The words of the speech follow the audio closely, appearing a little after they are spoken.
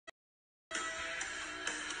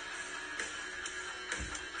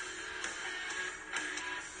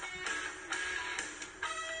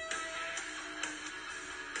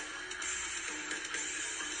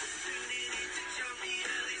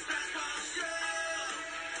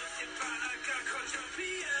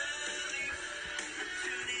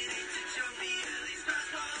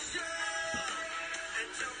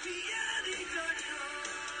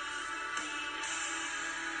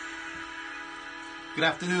Good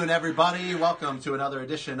afternoon, everybody. Welcome to another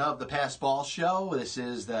edition of the Fastball Show. This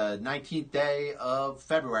is the 19th day of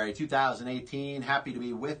February 2018. Happy to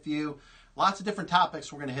be with you. Lots of different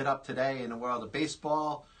topics we're going to hit up today in the world of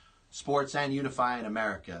baseball, sports, and unifying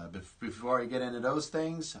America. But before I get into those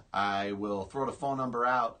things, I will throw the phone number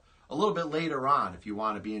out a little bit later on if you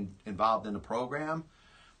want to be involved in the program.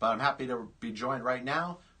 But I'm happy to be joined right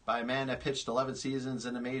now by a man that pitched 11 seasons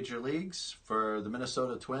in the major leagues for the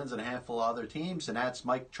Minnesota Twins and a handful of other teams, and that's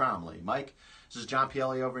Mike Trombley. Mike, this is John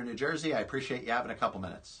Pielli over in New Jersey. I appreciate you having a couple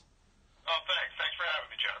minutes. Oh, thanks. Thanks for having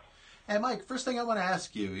me, John. And Mike, first thing I want to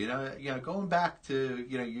ask you, going back to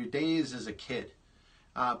your days as a kid,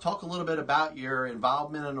 talk a little bit about your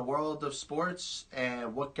involvement in the world of sports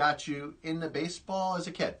and what got you into baseball as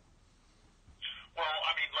a kid. Well,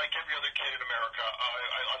 I mean, like every other kid in America,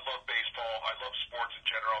 I love baseball. I love sports in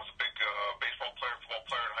general. I was a big baseball player, football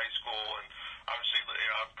player in high school, and obviously,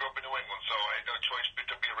 I grew up in New England, so I had no choice but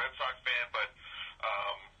to be a Red Sox fan. But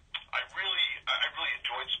I really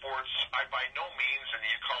enjoyed sports. I by no means, and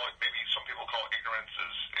you call it, maybe some people call it ignorance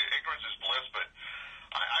is bliss, but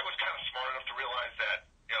I was kind of smart enough to realize that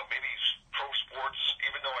maybe pro sports,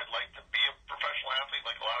 even though I'd like to be a professional athlete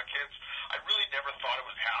like a lot of kids, I really never thought it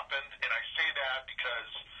would happen. And I say that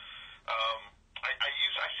because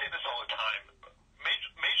I say this all the time.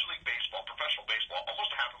 Major League Baseball, professional baseball,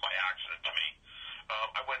 almost happened by accident to me.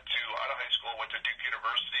 I went to, out of high school, went to Duke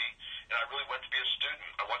University, and I really went to be a student.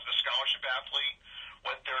 I wasn't a scholarship athlete,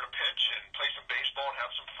 went there to pitch and play some baseball and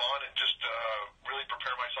have some fun and just really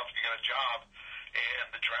prepare myself to get a job. And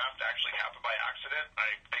the draft actually happened by accident.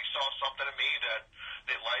 They saw something in me that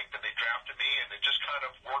they liked, and they drafted me, and it just kind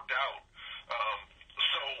of worked out.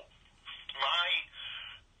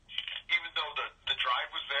 Even though the drive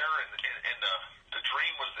was there and the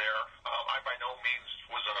dream was there, I by no means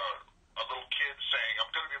was a little kid saying,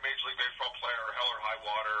 I'm going to be a Major League Baseball player, hell or high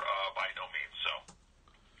water, by no means. So.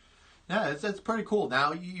 Yeah, that's pretty cool.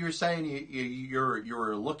 Now, you're saying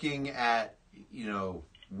you're looking at,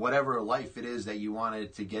 whatever life it is that you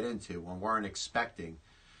wanted to get into and weren't expecting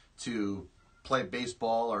to play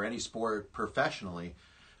baseball or any sport professionally.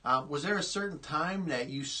 Was there a certain time that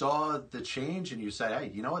you saw the change and you said, hey,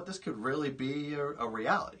 you know what, this could really be a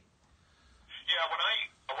reality? Yeah, when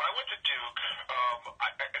I went to Duke,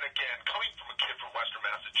 and again, coming from a kid from Western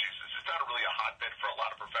Massachusetts, it's not really a hotbed for a lot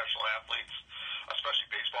of professional athletes, especially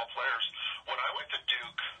baseball players. When I went to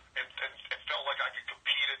Duke and felt like I could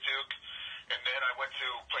compete at Duke, and then I went to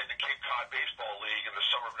play in the Cape Cod Baseball League in the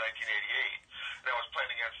summer of 1988. And I was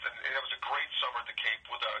playing against, and it was a great summer at the Cape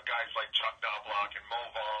with guys like Chuck Knobloch and Mo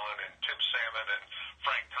Vaughn and Tim Salmon and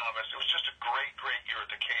Frank Thomas. It was just a great, great year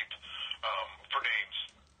at the Cape for names.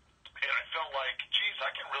 And I felt like, geez,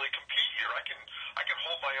 I can really compete here. I can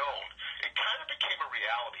hold my own. It kind of became a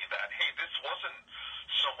reality that, hey, this wasn't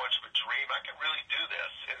so much of a dream. I can really do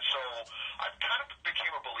this. And so I kind of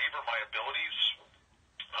became a believer in my abilities.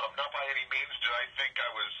 Not by any means did I think I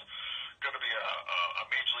was going to be a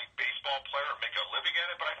Major League Baseball player and make a living at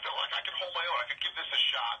it, but I felt like I could hold my own. I could give this a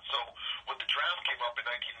shot. So when the draft came up in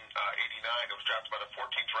 1989, I was drafted by the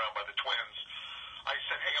 14th round by the Twins. I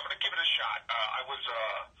said, hey, I'm going to give it a shot.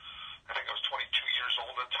 I think I was 22 years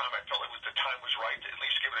old at the time. I felt like the time was right to at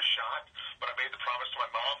least give it a shot, but I made the promise to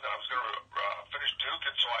my mom that I was going to finish Duke,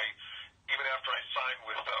 and so even after I signed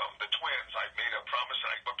with the Twins, I made a promise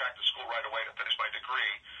that I went back to school right away to finish my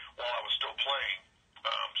degree while I was still playing.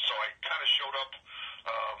 So I kind of showed up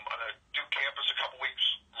on the Duke campus a couple weeks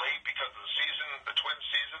late because of the season, the Twins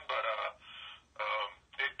season, but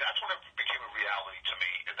that's when it became a reality to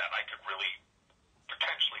me that I could really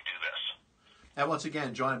potentially do this. And once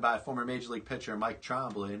again, joined by former Major League pitcher Mike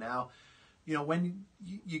Trombley. Now, when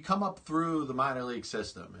you come up through the minor league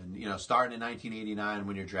system and, starting in 1989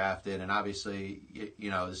 when you're drafted, and obviously,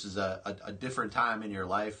 this is a different time in your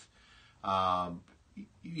life.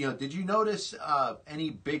 Did you notice any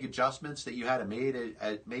big adjustments that you had to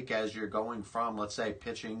make as you're going from, let's say,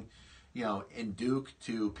 pitching, in Duke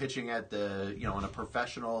to pitching at the, on a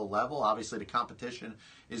professional level? Obviously, the competition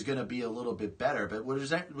is going to be a little bit better. But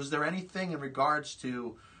was there anything in regards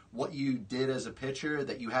to what you did as a pitcher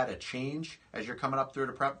that you had to change as you're coming up through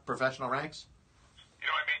the professional ranks?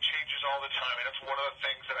 I made changes all the time, and that's one of the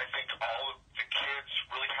things that I think all of the kids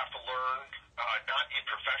really have to learn, not even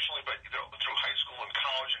professionally, but through high school and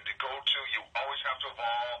college and to go to. You always have to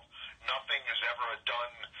evolve. Nothing is ever a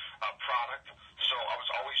done product. So I was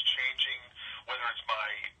always changing, whether it's my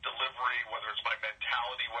delivery, whether it's my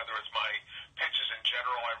mentality, whether it's my pitches in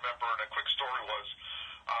general. I remember, and a quick story was,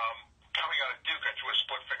 coming out of Duke, I threw a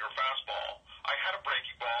split-finger fastball. I had a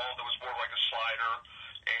breaking ball that was more like a slider,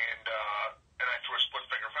 and I threw a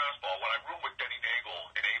split-finger fastball. When I roomed with Denny Nagel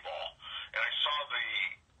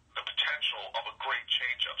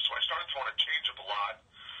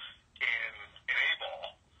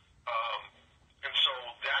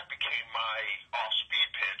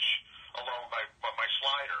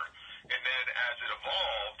as it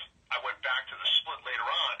evolved, I went back to the split later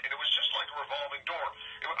on, and it was just like a revolving door.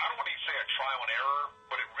 I don't want to say a trial and error,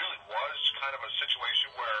 but it really was kind of a situation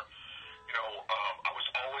where, I was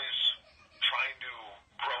always trying to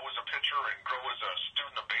grow as a pitcher and grow as a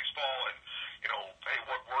student of baseball, and hey,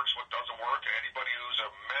 what works, what doesn't work. And anybody who's a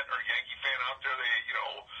Met or Yankee fan out there,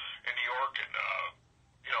 in New York, and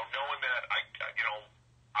knowing that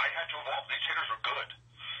I had to evolve. These hitters were good,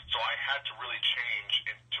 so I had to really change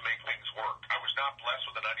to make things work. I was not blessed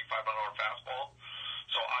with a 95-mile-an-hour fastball,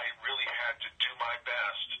 so I really had to do my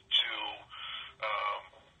best to.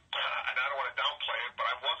 And I don't want to downplay it, but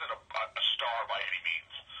I wasn't a star by any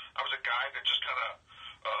means. I was a guy that just kind of,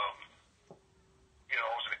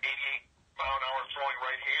 was an 88-mile-an-hour throwing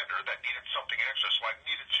right-hander that needed something extra, so I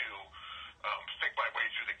needed to think my way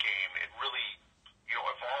through the game and really,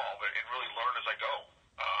 evolve and really learn as I go.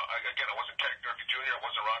 I wasn't Ken Griffey Jr., I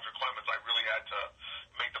wasn't Roger Clemens. I really had to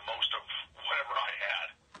make the most of whatever I had.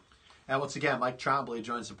 And once again, Mike Trombley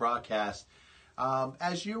joins the broadcast.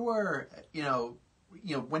 As you were,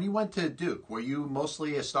 when you went to Duke, were you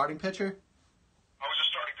mostly a starting pitcher? I was a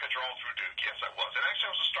starting pitcher all through Duke, yes, I was. And actually,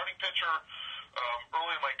 I was a starting pitcher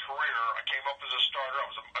early in my career. I came up as a starter. I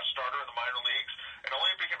was a starter in the minor leagues, and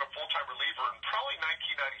only became a full-time reliever in probably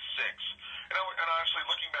 1996. And actually,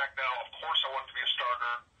 looking back now, of course, I wanted to be a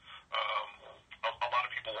starter. A lot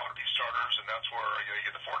of people want to be starters, and that's where you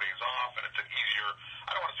get the 4 days off, and it's an easier.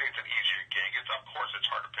 I don't want to say it's an easier gig. Of course, it's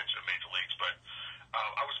hard to pitch in the major leagues, but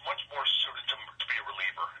I was much more suited to be a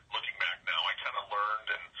reliever. Looking back now, I kind of learned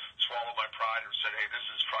and swallowed my pride and said, hey, this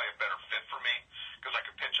is probably a better fit for me because I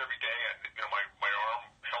could pitch every day, and my arm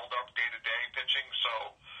held up day to day pitching, so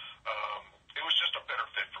it was just a better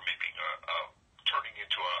fit for me being turning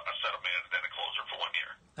into a setup man and then a closer for 1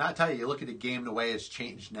 year. I'll tell you, look at the game the way it's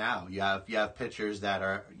changed now. You have pitchers that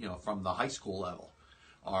are from the high school level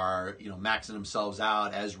are maxing themselves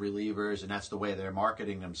out as relievers, and that's the way they're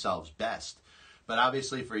marketing themselves best. But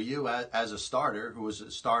obviously for you as a starter, who was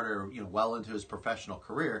a starter well into his professional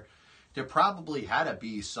career, there probably had to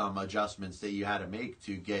be some adjustments that you had to make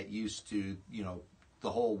to get used to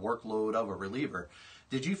the whole workload of a reliever.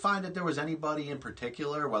 Did you find that there was anybody in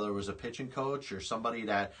particular, whether it was a pitching coach or somebody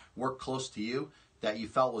that worked close to you, that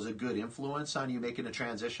you felt was a good influence on you making a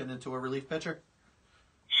transition into a relief pitcher?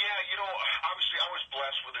 Yeah, obviously I was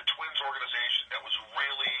blessed with a Twins organization that was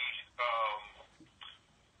really,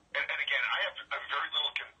 and again, I have very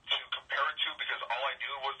little to compare it to because all I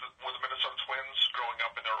knew was the Minnesota Twins growing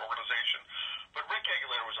up in their organization. But Rick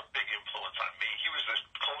Aguilera was a big influence on me. He was the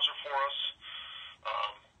closer for us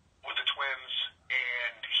with the Twins,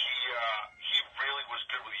 and he really was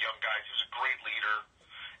good with the young guys. He was a great leader.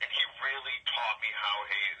 And he really taught me how,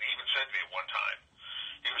 and he even said to me at one time,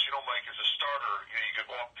 he was, Mike, as a starter, you could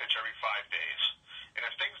go out and pitch every 5 days. And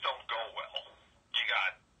if things don't go well, you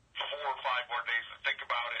got 4 or 5 more days to think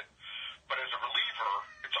about it. But as a reliever,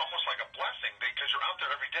 it's almost like a blessing because you're out there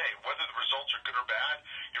every day. Whether the results are good or bad,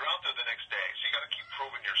 you're out there the next day. So you got to keep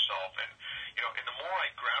proving yourself. And, and the more I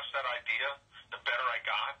grasped that idea, the better I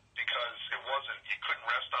got because you couldn't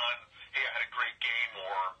rest on, hey, I had a great game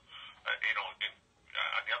or,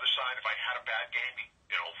 on the other side, if I had a bad game,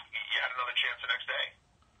 you had another chance the next day.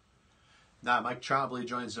 Now, Mike Trombley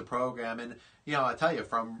joins the program, and I tell you,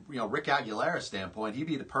 from Rick Aguilera's standpoint, he'd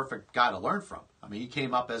be the perfect guy to learn from. I mean, he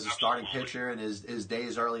came up as a starting pitcher in his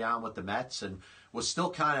days early on with the Mets, and was still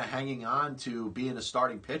kind of hanging on to being a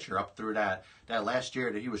starting pitcher up through that last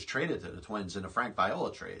year that he was traded to the Twins in the Frank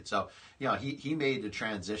Viola trade. So, he made the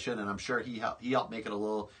transition, and I'm sure he helped make it a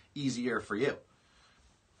little easier for you.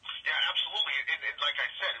 Yeah, absolutely. And like I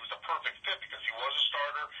said, it was a perfect fit because he was a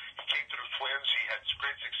starter. He came to the Twins. He had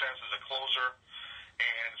great success as a closer.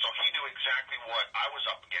 And so he knew exactly what I was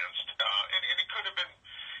up against. And it could have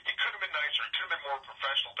been nicer. It could have been more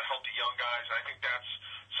professional to help the young guys. And I think that's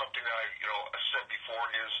something that I said before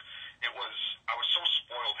is I was so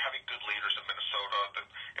spoiled having good leaders in Minnesota.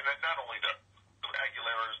 And then not only the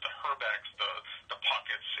Aguileras, the Herbecks, the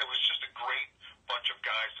Puckett's. It was just a great bunch of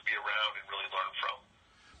guys to be around and really learn from.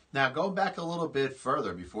 Now, going back a little bit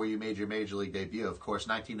further before you made your Major League debut, of course,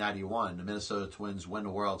 1991, the Minnesota Twins win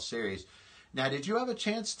the World Series. Now, did you have a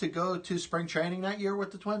chance to go to spring training that year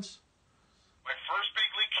with the Twins? My first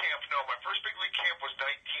big league camp was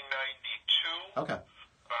 1992. Okay.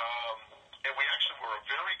 And we actually were a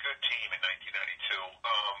very good team in 1992.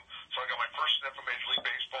 So I got my first sniff of Major League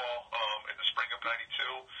Baseball in the spring of 92.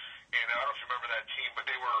 And I don't know if you remember that team, but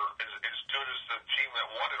they were as good as the team that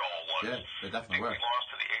won it all was. Yeah, they definitely were. We lost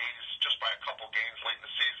to the A's just by a couple games late in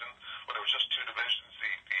the season, when there was just 2 divisions,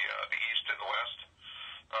 the East and the West.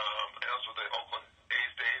 And those were the Oakland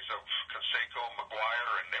A's days of Canseco,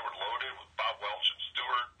 McGuire, and they were loaded with Bob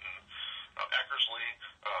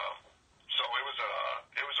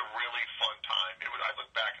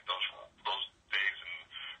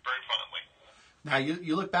Now,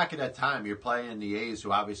 you look back at that time, you're playing the A's,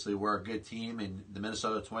 who obviously were a good team, and the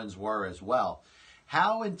Minnesota Twins were as well.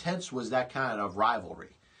 How intense was that kind of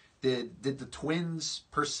rivalry? Did the Twins,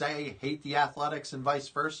 per se, hate the Athletics and vice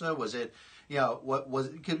versa? Was it, what was,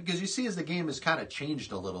 because you see as the game has kind of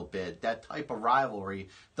changed a little bit, that type of rivalry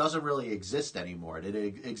doesn't really exist anymore. Did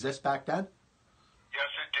it exist back then?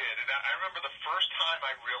 Yes, it did. And I remember the first time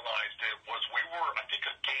I realized it was we were, I think,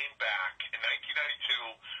 a game back in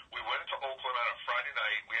 1992. We went into Oakland on a Friday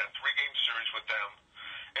night. We had a 3-game series with them.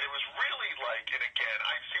 And it was really like, and again,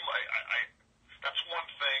 I seem like that's one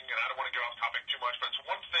thing, and I don't want to get off topic too much, but it's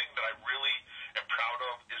one thing that I really am proud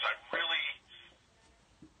of is I really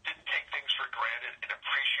didn't take things for granted and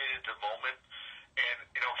appreciated the moment. And,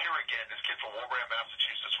 here again, this kid from Wilbraham,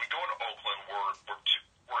 Massachusetts, we go into Oakland.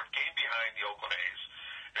 We're a game behind the Oakland A's.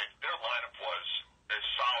 And their lineup was as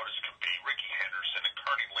solid as can be. Ricky Henderson and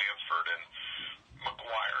Carney Lansford and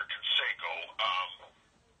McGuire, Canseco,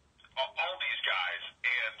 all these guys,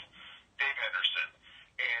 and Dave Henderson.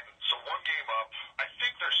 And so one game up, I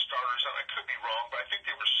think their starters, and I could be wrong, but I think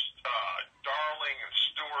they were Darling and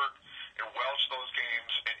Stewart and Welch those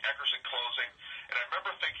games, and Eckerson closing. And I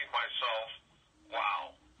remember thinking to myself,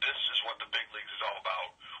 wow, this is what the big leagues is all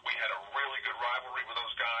about. We had a really good rivalry with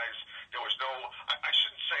those guys. There was no, I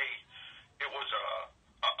shouldn't say it was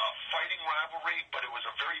a fighting rivalry, but it was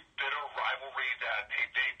a very bitter rivalry that, hey,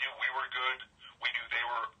 they knew we were good. We knew they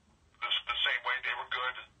were the same way they were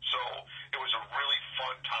good. So it was a really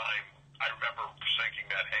fun time. I remember thinking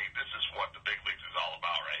that, hey, this is what the big leagues is all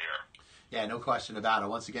about right here. Yeah, no question about it.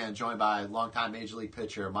 Once again, joined by longtime Major League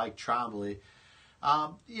pitcher Mike Trombley. I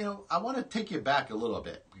want to take you back a little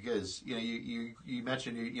bit because you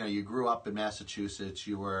mentioned you grew up in Massachusetts.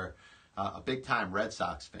 You were a big time Red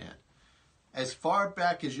Sox fan. As far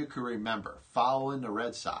back as you can remember, following the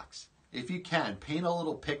Red Sox, if you can paint a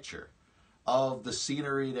little picture of the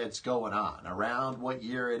scenery that's going on around what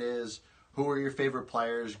year it is, who are your favorite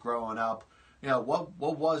players growing up.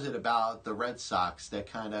 What was it about the Red Sox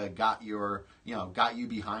that kind of got you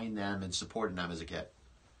behind them and supporting them as a kid?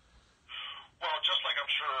 Well, just like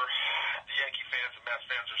I'm sure the Yankee fans and Mets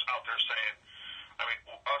fans are out there saying, I mean,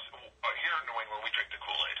 us here in New England, we drink the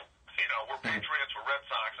Kool-Aid. We're Patriots, we're Red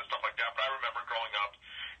Sox and stuff like that. But I remember growing up,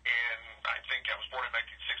 and I think I was born in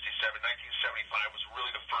 1967. 1975 was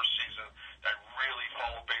really the first season that I really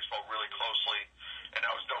followed baseball really closely. And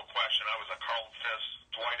that was no question. I was a Carlton Fisk,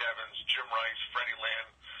 Dwight Evans, Jim Rice, Freddie Land,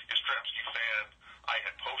 Yastrzemski fan. I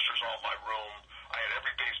had posters all in my room. I had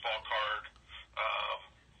every baseball card.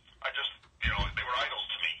 They were idols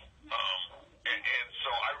to me. And so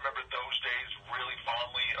I remember those days really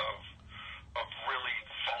fondly of really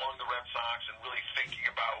following the Red Sox and really thinking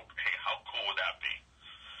about, hey, how cool would that be?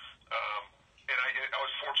 And I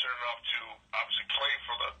was fortunate enough to obviously play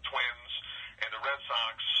for the Twins, and the Red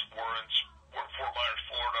Sox were in Fort Myers,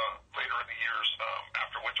 Florida, later in the years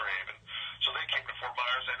after Winter Haven. So they came to Fort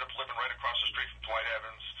Myers. I ended up living right across the street from Dwight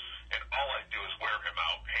Evans, and all I do is wear him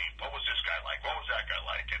out. Hey, what was this guy like? What was that guy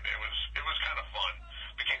like? And it was kind of fun.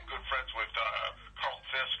 Became good friends with Carlton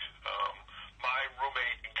Fisk. My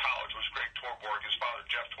roommate in college was Greg Torborg. His father,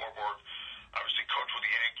 Jeff Torborg, obviously coached with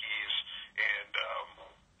the Yankees, and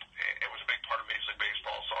it was a big part of Major League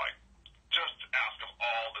Baseball. So I just asked him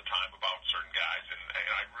all the time about certain guys, and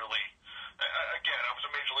I really, again, I was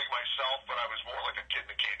a Major League myself, but I was more like a kid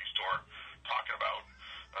in a candy store talking about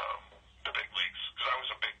the big leagues, because I was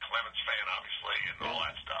a big Clemens fan, obviously, and all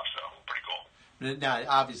that stuff, so pretty cool. Now,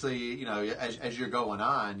 obviously, as you're going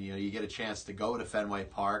on, you get a chance to go to Fenway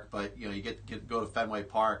Park, but, you get to go to Fenway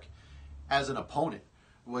Park as an opponent.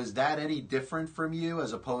 Was that any different from you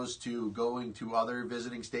as opposed to going to other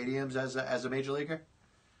visiting stadiums as a major leaguer?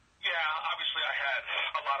 Yeah, obviously I had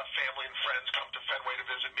a lot of family and friends come to Fenway to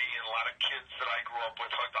visit me, and a lot of kids that I grew up with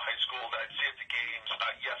at the high school that I'd see at the games.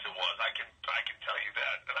 Yes, it was. I can tell you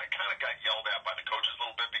that. And I kind of got yelled at by the coaches a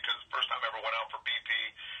little bit because the first time I ever went out for BP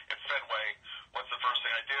at Fenway, what's the first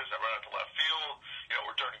thing I did is I ran out to left field.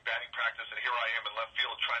 We're during batting practice, and here I am in left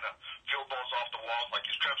field trying to field balls off the walls like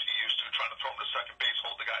Yastrzemski used to, trying to throw them to second base,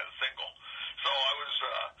 hold the guy at a single. So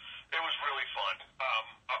it was really fun.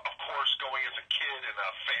 Of course, going as a kid and a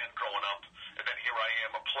fan growing up, and then here I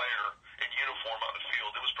am, a player in uniform on the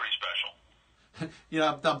field. It was pretty special.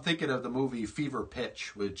 I'm thinking of the movie Fever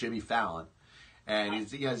Pitch with Jimmy Fallon, and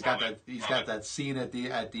he's got that scene at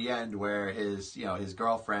the end where his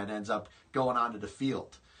girlfriend ends up going onto the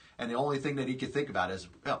field, and the only thing that he could think about is,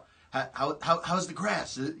 how's the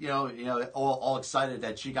grass? All excited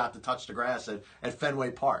that she got to touch the grass at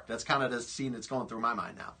Fenway Park. That's kind of the scene that's going through my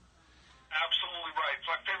mind now. Absolutely right.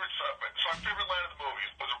 So my favorite line of the movie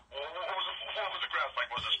was, what was the grass like?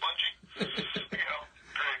 Was it spongy?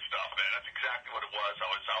 what it was. I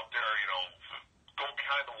was out there, going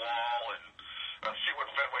behind the wall and see what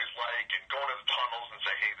Fenway's like, and go into the tunnels and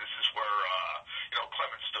say, hey, this is where,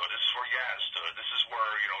 Clemens stood. This is where Yaz stood. This is where,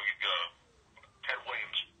 Ted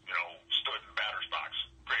Williams, stood in the batter's box.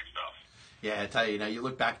 Great stuff. Yeah, I tell you, you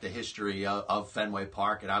look back at the history of Fenway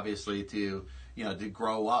Park, and obviously to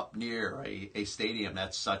grow up near a stadium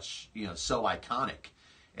that's such, so iconic,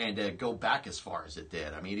 and to go back as far as it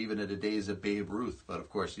did. I mean, even to the days of Babe Ruth, but of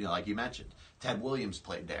course, like you mentioned, Ted Williams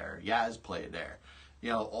played there, Yaz played there,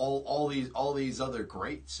 all these other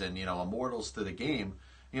greats and, immortals to the game,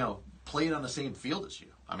 played on the same field as you.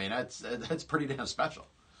 I mean, that's pretty damn special.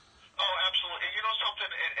 Oh, absolutely. And you know something,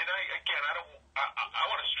 and I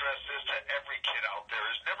want to stress this to every kid out there,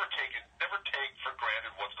 is never take for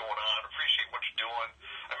granted what's going on. Appreciate what you're doing.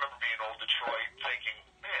 I remember being in old Detroit thinking,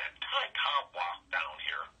 man, Ty Cobb walked down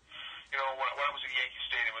here. When I was at Yankee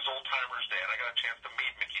Stadium, it was Old Timers Day, and I got a chance to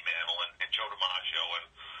meet Mickey Mantle and Joe DiMaggio,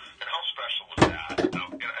 and how special was that?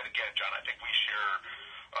 And again, John, I think we share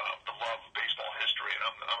the love of baseball history, and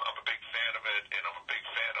I'm a big fan of it, and I'm a big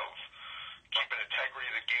fan of keeping integrity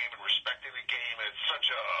of the game and respecting the game. And it's such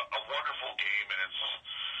a wonderful game, and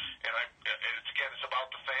it's about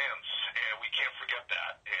the fans, and we can't forget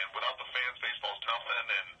that. And without the fans, baseball's nothing.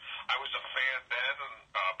 And I was a fan then, and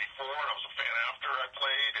before, and I was a fan after I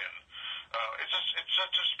played, and it's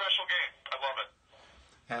such a special game. I love it.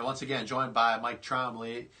 And once again, joined by Mike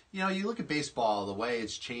Trombley. You look at baseball, the way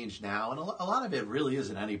it's changed now, and a lot of it really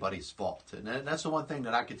isn't anybody's fault. And that's the one thing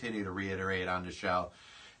that I continue to reiterate on the show.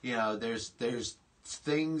 There's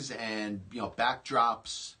things and,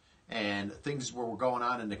 backdrops and things where we're going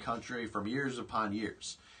on in the country from years upon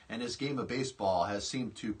years. And this game of baseball has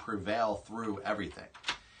seemed to prevail through everything.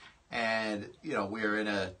 And, we're in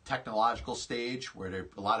a technological stage where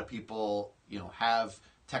a lot of people, have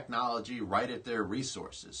technology right at their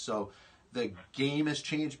resources. So the game has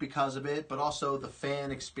changed because of it, but also the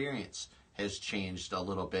fan experience has changed a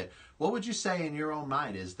little bit. What would you say in your own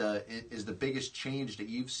mind is the biggest change that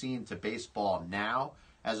you've seen to baseball now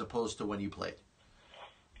as opposed to when you played?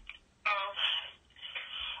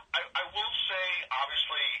 I will say,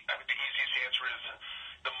 obviously, the easiest answer is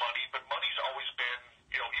the money, but money's always been,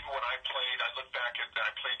 even when I played, I look back at,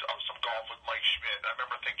 I played some golf with Mike Schmidt, and I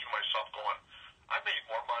remember thinking to myself going, I made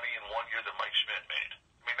more money in 1 year than Mike Schmidt made.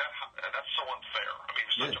 I mean, that's so unfair. I mean,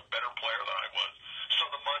 he was such a better player than I was.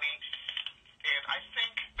 So the money, and I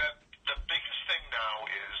think that the biggest thing now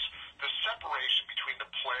is the separation between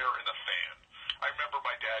the player and the fan. I remember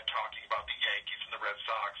my dad talking about the Yankees and the Red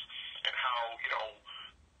Sox and how,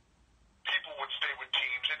 people would stay with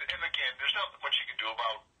teams. And again, there's not much you can do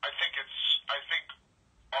about, I think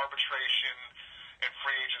arbitration and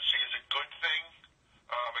free agency is a good thing.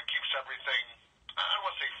 It keeps everything, I don't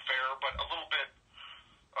want to say fair, but a little bit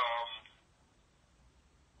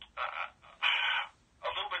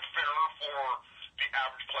fairer for the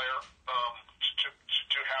average player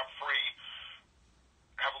to have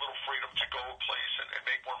a little freedom to go a place and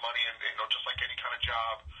make more money, and just like any kind of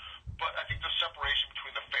job. But I think the separation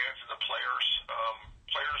between the fans and the players,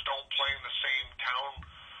 players don't play in the same town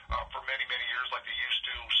for many, many years like they used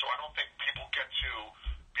to. So I don't think people get to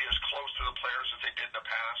be as close to the players as they did in the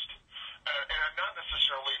past. And not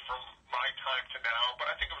necessarily from my time to now, but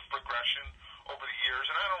I think it was progression over the years.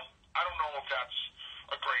 And I don't know if that's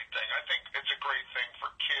a great thing. I think it's a great thing for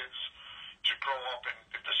kids to grow up and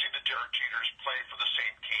to see the Derek Jeters play for the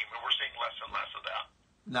same team, and we're seeing less and less of that.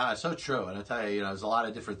 No, it's so true. And I tell you, there's a lot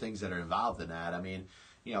of different things that are involved in that. I mean,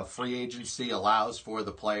 free agency allows for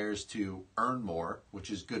the players to earn more, which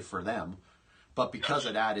is good for them. But because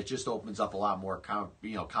of that, it just opens up a lot more,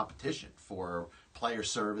 competition for player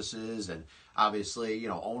services. And obviously,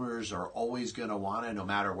 owners are always going to want it no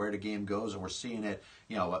matter where the game goes. And we're seeing it,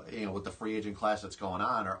 with the free agent class that's going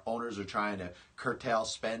on. Our owners are trying to curtail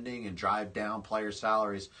spending and drive down player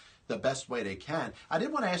salaries the best way they can. I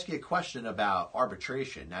did want to ask you a question about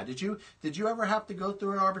arbitration. Now, did you ever have to go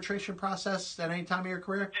through an arbitration process at any time in your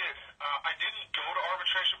career? I did. I didn't go to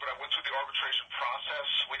arbitration, but I went through the arbitration process.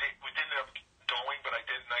 We didn't end up going, but I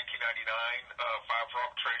did in 1999 file for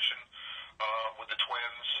arbitration with the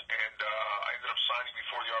Twins, and I ended up signing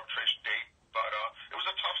before the arbitration date. But it was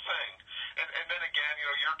a tough thing. And then again,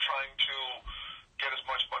 you're trying to get as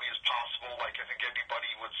much money as possible. Like I think anybody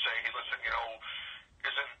would say, hey, listen,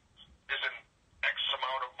 isn't X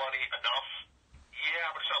amount of money enough?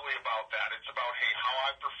 Yeah, but it's not really about that. It's about, hey, how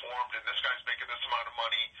I performed, and this guy's making this amount of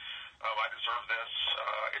money. I deserve this.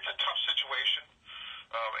 It's a tough situation,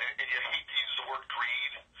 and you hate to use the word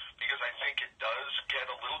greed because I think it does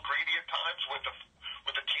get a little greedy at times with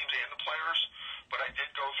the teams and the players. But I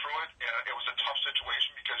did go through it, and it was a tough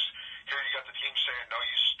situation because here you got the team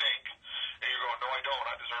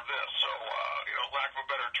deserve this. So, lack of a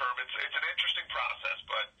better term, it's an interesting process.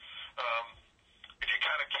 But if you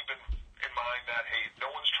kind of keep in mind that, hey,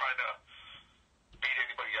 no one's trying to beat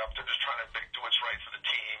anybody up. They're just trying to do what's right for the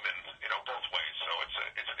team, and both ways. So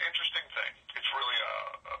it's an interesting thing. It's really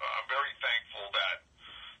I'm very thankful that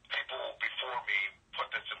people before me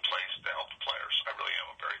put this in place to help the players. I really am.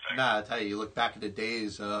 I'm very thankful. Nah, I tell you, you look back at the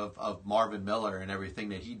days of Marvin Miller and everything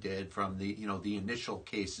that he did from the the initial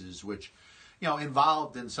cases, which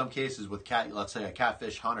involved in some cases with let's say a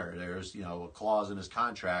catfish hunter. There's a clause in his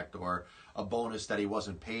contract or a bonus that he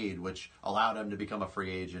wasn't paid, which allowed him to become a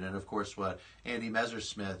free agent. And of course, what Andy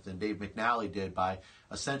Messersmith and Dave McNally did by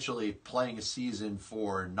essentially playing a season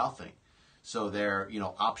for nothing. So their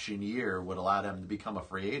option year would allow them to become a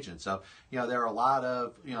free agent. So there are a lot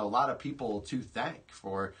of people to thank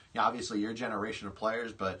for obviously your generation of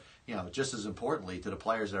players, but just as importantly to the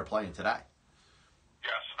players that are playing today.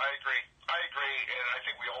 Yes, I agree, and I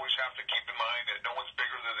think we always have to keep in mind that no one's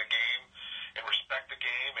bigger than the game, and respect the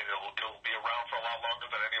game, and it'll be around for a lot longer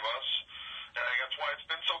than any of us. And I think that's why it's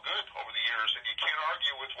been so good over the years. And you can't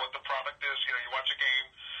argue with what the product is. You watch a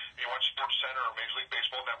game. You watch Sports Center or Major League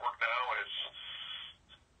Baseball Network now, and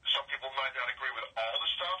some people might not agree with all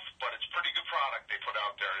the stuff, but it's pretty good product they put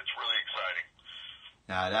out there. It's really exciting.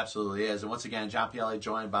 Yeah, it absolutely is. And once again, John Pielli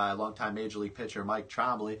joined by longtime Major League pitcher Mike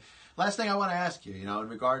Trombley. Last thing I want to ask you, in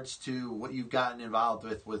regards to what you've gotten involved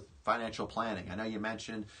with financial planning. I know you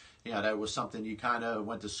mentioned, that was something you kind of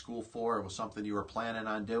went to school for. It was something you were planning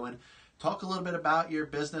on doing. Talk a little bit about your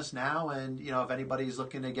business now, and if anybody's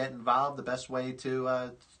looking to get involved, the best way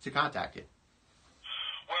to contact you.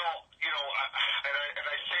 Well, and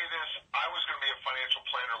I say this, I was going to be a financial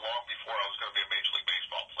planner long before I was going to be a Major League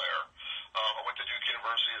Baseball player. I went to Duke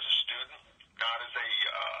University as a student, not as a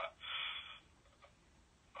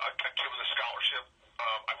kid with a scholarship.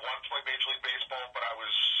 I wanted to play Major League Baseball, but I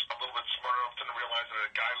was a little bit smart enough to realize that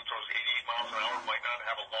a guy who throws 88 miles an hour might not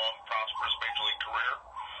have a long, prosperous Major League career.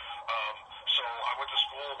 So I went to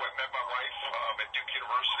school, met my wife at Duke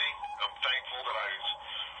University. I'm thankful that I was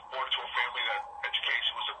born into a family that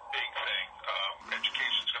education was a big thing.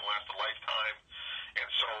 Education is going to last a lifetime. And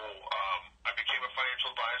so I became a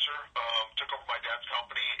financial advisor, took over my dad's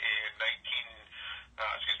company in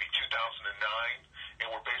 2009,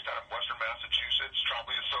 and we're based out of Western Massachusetts.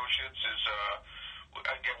 Trombley Associates is,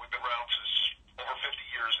 again, we've been around since over 50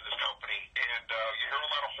 years in this company. And you hear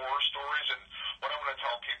a lot of horror stories, and what I'm going to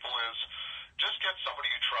tell people is just get somebody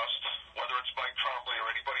you trust, whether it's Mike Trombley or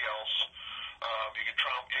anybody else. You can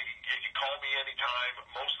call me anytime.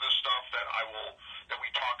 Most of the stuff that we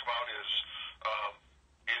talk about is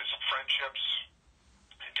friendships,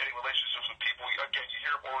 getting relationships with people. Again, you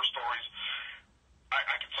hear horror stories.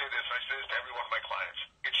 I can say this, and I say this to every one of my clients.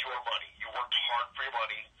 It's your money. You worked hard for your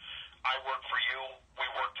money. I work for you. We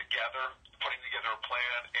work together, putting together a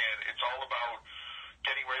plan, and it's all about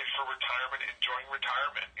getting ready for retirement, enjoying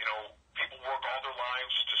retirement. People work all their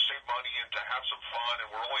lives to save money and to have some fun,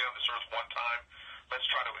 and we're only on this earth one time. Let's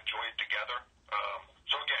try to enjoy it together.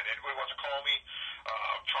 So again, anybody wants to call me,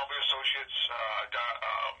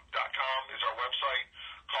 TrombleyAssociates.com is our website.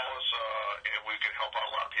 Call us, and we can help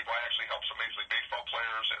out a lot of people. I actually help some Major League Baseball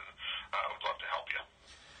players, and I would love to help you.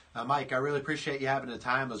 Mike, I really appreciate you having the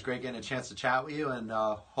time. It was great getting a chance to chat with you, and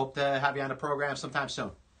hope to have you on the program sometime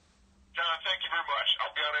soon. John, thank you very much.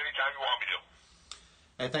 I'll be on anytime you want me to.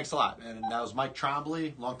 Hey, thanks a lot. And that was Mike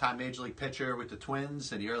Trombley, longtime Major League pitcher with the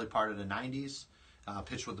Twins in the early part of the 90s.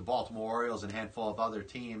 Pitched with the Baltimore Orioles and a handful of other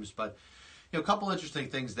teams. But, a couple interesting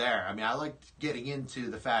things there. I mean, I liked getting into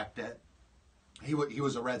the fact that he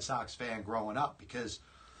was a Red Sox fan growing up because,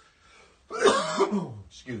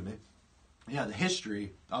 excuse me, the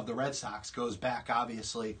history of the Red Sox goes back,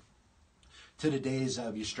 obviously, to the days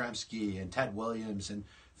of Yastrzemski and Ted Williams and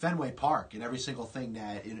Fenway Park and every single thing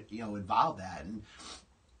that, involved that. And,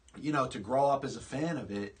 to grow up as a fan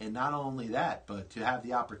of it, and not only that, but to have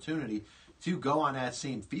the opportunity to go on that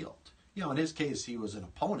same field. In his case, he was an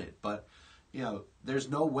opponent, but, there's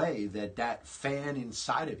no way that fan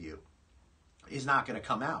inside of you is not going to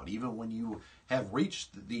come out, even when you have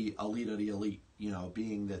reached the elite of the elite,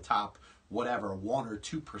 being the top, 1 or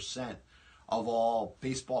 2% of all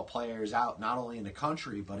baseball players out, not only in the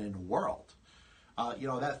country, but in the world.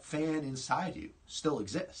 That fan inside you still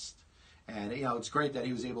exists. And, it's great that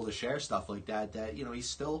he was able to share stuff like that, he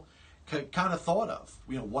still kind of thought of,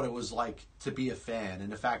 what it was like to be a fan,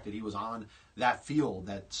 and the fact that he was on that field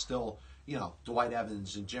that still, Dwight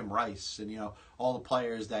Evans and Jim Rice and, all the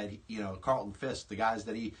players that, Carlton Fisk, the guys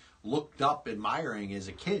that he looked up admiring as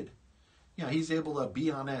a kid, he's able to be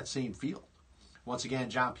on that same field. Once again,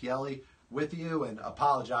 John Pielli, with you, and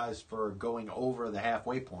apologize for going over the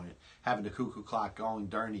halfway point, having the cuckoo clock going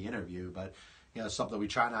during the interview. But something we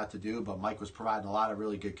try not to do. But Mike was providing a lot of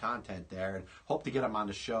really good content there, and hope to get him on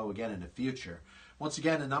the show again in the future. Once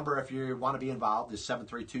again, the number, if you want to be involved, is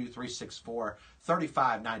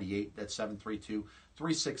 732-364-3598. That's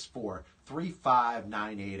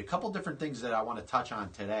 732-364-3598. A couple different things that I want to touch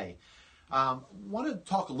on today. Want to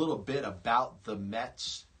talk a little bit about the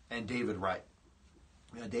Mets and David Wright.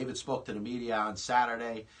 David spoke to the media on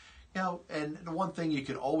Saturday. And the one thing you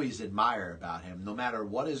can always admire about him, no matter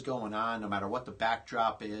what is going on, no matter what the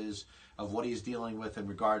backdrop is of what he's dealing with in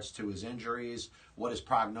regards to his injuries, what his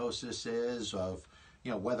prognosis is of,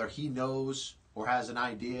 whether he knows or has an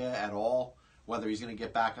idea at all whether he's going to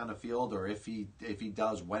get back on the field, or if he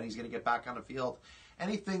does, when he's going to get back on the field.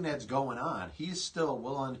 Anything that's going on, he's still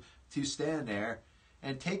willing to stand there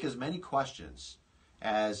and take as many questions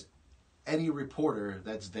as any reporter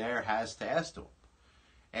that's there has to ask to him.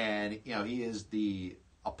 And, he is the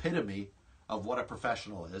epitome of what a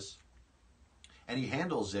professional is. And he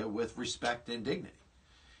handles it with respect and dignity.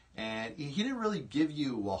 And he didn't really give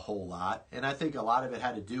you a whole lot. And I think a lot of it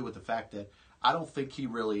had to do with the fact that I don't think he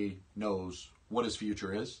really knows what his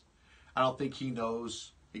future is. I don't think he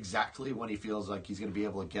knows exactly when he feels like he's going to be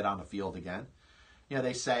able to get on the field again.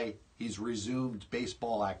 They say he's resumed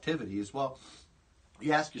baseball activities. Well,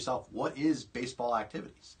 you ask yourself, what is baseball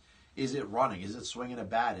activities? Is it running? Is it swinging a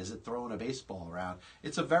bat? Is it throwing a baseball around?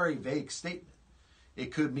 It's a very vague statement.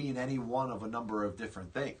 It could mean any one of a number of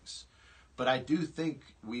different things. But I do think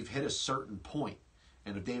we've hit a certain point.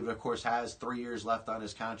 And David, of course, has 3 years left on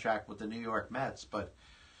his contract with the New York Mets. But,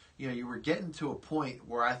 you were getting to a point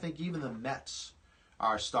where I think even the Mets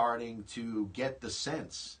are starting to get the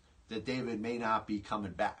sense that David may not be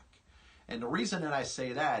coming back. And the reason that I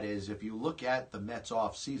say that is if you look at the Mets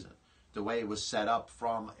off season, the way it was set up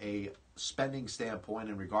from a spending standpoint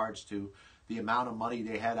in regards to the amount of money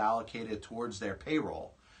they had allocated towards their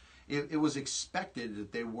payroll, it was expected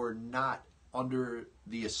that they were not under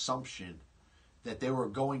the assumption that they were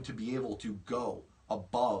going to be able to go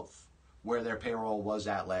above where their payroll was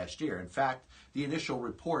at last year. In fact, the initial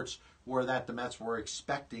reports were that the Mets were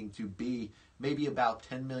expecting to be maybe about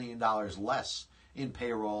 $10 million less in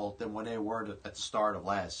payroll than when they were at the start of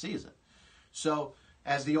last season. So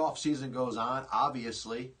as the offseason goes on,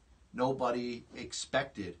 obviously nobody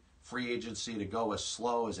expected free agency to go as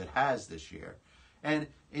slow as it has this year. And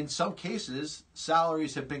in some cases,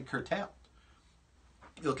 salaries have been curtailed.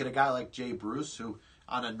 You look at a guy like Jay Bruce, who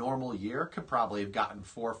on a normal year could probably have gotten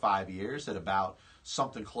 4 or 5 years at about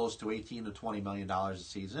something close to $18 to $20 million a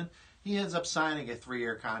season. He ends up signing a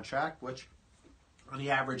 3-year contract, which on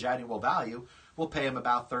the average annual value will pay him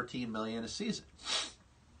about $13 million a season.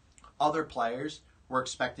 Other players were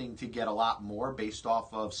expecting to get a lot more based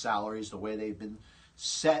off of salaries the way they've been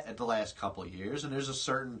set at the last couple of years. And there's a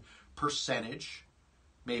certain percentage,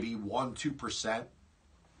 maybe 1-2%,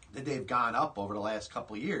 that they've gone up over the last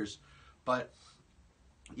couple of years. But,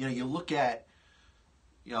 you look at,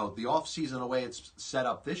 the offseason, the way it's set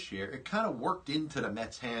up this year, it kind of worked into the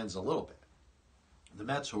Mets' hands a little bit. The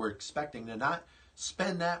Mets, who were expecting to not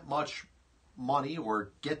spend that much money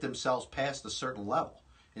or get themselves past a certain level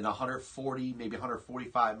in $140, maybe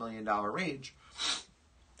 $145 million range,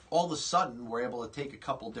 all of a sudden we're able to take a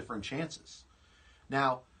couple different chances.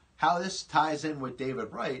 Now, how this ties in with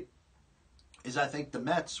David Wright is I think the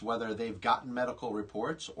Mets, whether they've gotten medical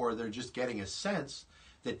reports or they're just getting a sense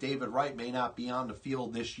that David Wright may not be on the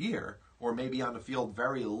field this year or may be on the field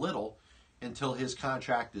very little until his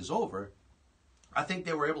contract is over, I think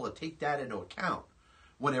they were able to take that into account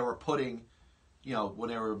when they were putting, when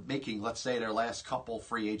they were making, let's say, their last couple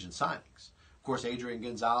free agent signings. Of course, Adrian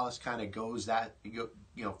Gonzalez kind of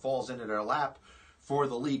falls into their lap for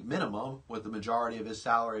the league minimum, with the majority of his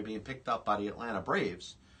salary being picked up by the Atlanta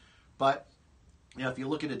Braves. But, if you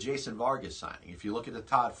look at the Jason Vargas signing, if you look at the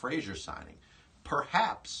Todd Frazier signing,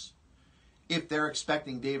 perhaps if they're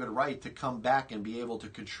expecting David Wright to come back and be able to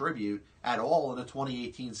contribute at all in the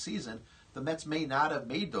 2018 season, the Mets may not have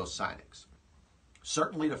made those signings.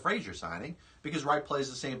 Certainly the Frazier signing, because Wright plays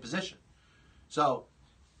the same position. So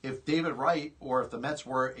if David Wright, or if the Mets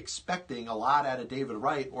were expecting a lot out of David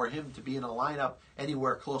Wright or him to be in a lineup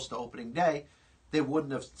anywhere close to opening day, they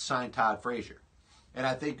wouldn't have signed Todd Frazier. And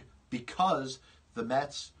I think because the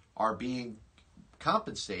Mets are being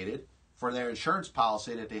compensated for their insurance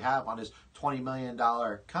policy that they have on his $20 million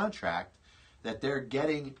contract, that they're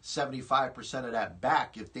getting 75% of that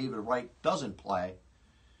back if David Wright doesn't play,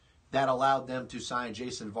 that allowed them to sign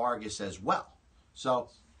Jason Vargas as well. So,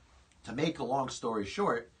 to make a long story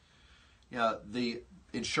short, the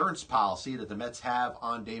insurance policy that the Mets have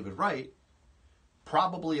on David Wright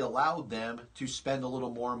probably allowed them to spend a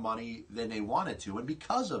little more money than they wanted to. And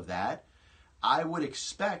because of that, I would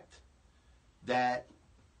expect that,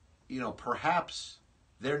 perhaps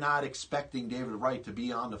they're not expecting David Wright to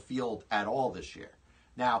be on the field at all this year.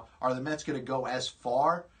 Now, are the Mets going to go as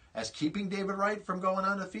far as keeping David Wright from going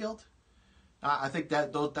on the field? I think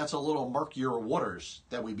that's a little murkier waters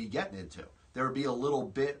that we'd be getting into. There would be a little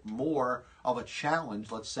bit more of a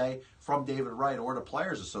challenge, let's say, from David Wright or the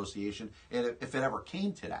Players Association if it ever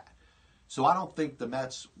came to that. So I don't think the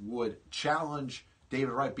Mets would challenge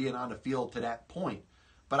David Wright being on the field to that point.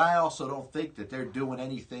 But I also don't think that they're doing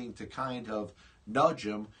anything to kind of nudge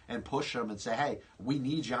him and push him and say, hey, we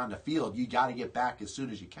need you on the field. You got to get back as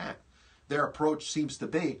soon as you can. Their approach seems to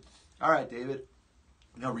be, all right, David,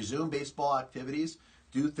 resume baseball activities,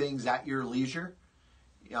 do things at your leisure,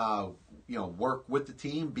 work with the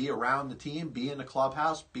team, be around the team, be in the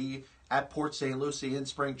clubhouse, be at Port St. Lucie in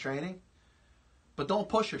spring training, but don't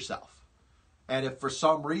push yourself. And if for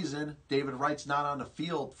some reason David Wright's not on the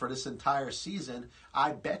field for this entire season,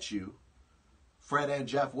 I bet you Fred and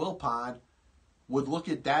Jeff Wilpon would look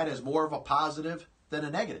at that as more of a positive than a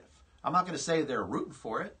negative. I'm not going to say they're rooting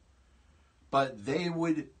for it, but they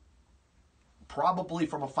would probably,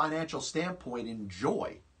 from a financial standpoint,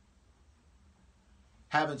 enjoy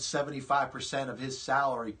having 75% of his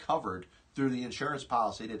salary covered through the insurance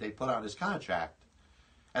policy that they put on his contract,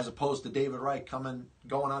 as opposed to David Wright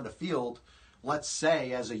going on the field, let's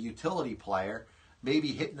say, as a utility player,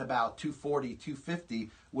 maybe hitting about 240,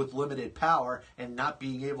 250 with limited power and not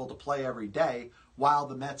being able to play every day while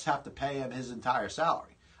the Mets have to pay him his entire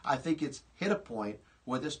salary. I think it's hit a point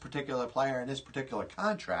with this particular player and this particular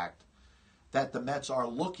contract that the Mets are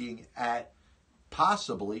looking at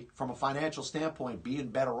possibly, from a financial standpoint, being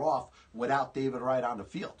better off without David Wright on the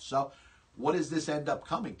field. So what does this end up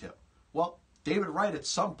coming to? Well, David Wright at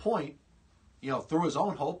some point, through his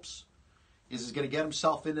own hopes, is going to get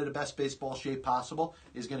himself into the best baseball shape possible,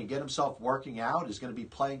 is going to get himself working out, is going to be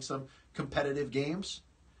playing some competitive games.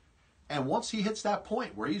 And once he hits that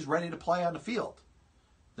point where he's ready to play on the field,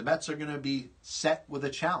 the Mets are going to be set with a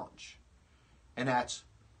challenge. And that's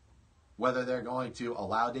whether they're going to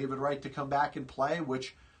allow David Wright to come back and play,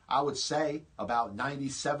 which I would say about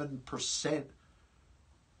 97%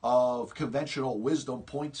 of conventional wisdom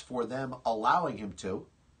points for them allowing him to.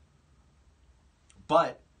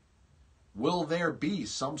 But will there be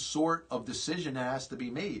some sort of decision that has to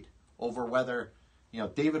be made over whether,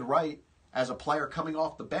 David Wright, as a player coming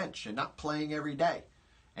off the bench and not playing every day,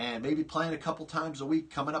 and maybe playing a couple times a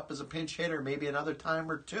week, coming up as a pinch hitter, maybe another time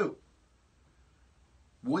or two,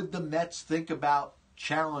 would the Mets think about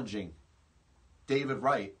challenging David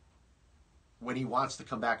Wright when he wants to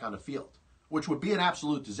come back on the field? Which would be an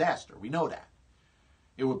absolute disaster. We know that.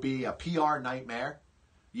 It would be a PR nightmare.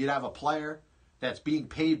 You'd have a player that's being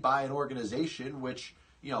paid by an organization, which,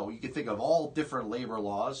 you can think of all different labor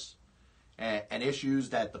laws and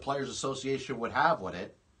issues that the Players Association would have with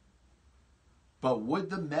it. But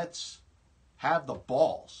would the Mets have the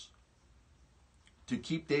balls to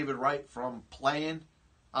keep David Wright from playing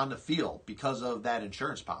on the field because of that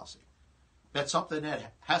insurance policy? That's something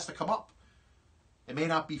that has to come up. It may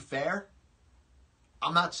not be fair.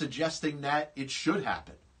 I'm not suggesting that it should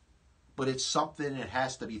happen, but it's something that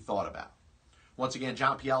has to be thought about. Once again,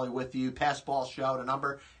 John Pielli with you. Passball Show. The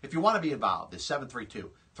number, if you want to be involved, is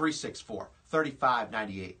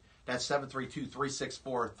 732-364-3598. That's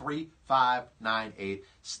 732-364-3598.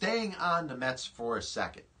 Staying on the Mets for a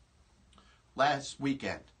second. Last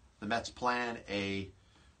weekend, the Mets planned a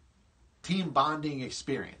team bonding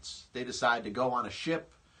experience. They decide to go on a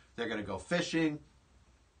ship. They're going to go fishing.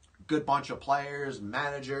 Good bunch of players,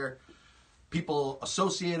 manager, people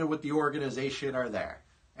associated with the organization are there.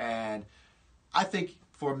 And I think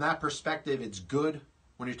from that perspective, it's good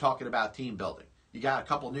when you're talking about team building. You got a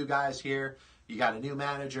couple new guys here. You got a new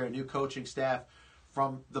manager, a new coaching staff.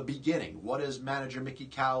 From the beginning, what has manager Mickey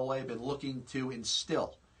Callaway been looking to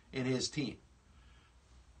instill in his team?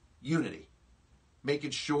 Unity.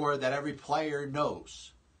 Making sure that every player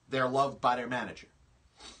knows they're loved by their manager.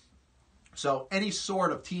 So any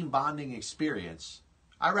sort of team bonding experience,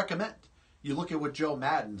 I recommend. You look at what Joe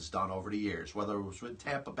Madden's done over the years, whether it was with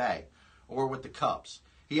Tampa Bay or with the Cubs.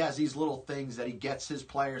 He has these little things that he gets his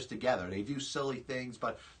players together. They do silly things,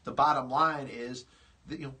 but the bottom line is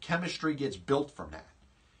that, chemistry gets built from that.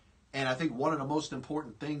 And I think one of the most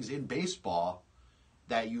important things in baseball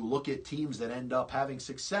that you look at teams that end up having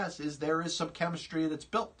success is there is some chemistry that's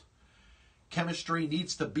built. Chemistry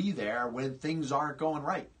needs to be there when things aren't going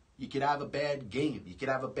right. You could have a bad game. You could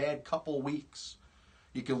have a bad couple weeks.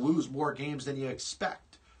 You can lose more games than you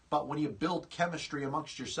expect. But when you build chemistry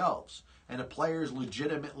amongst yourselves and the players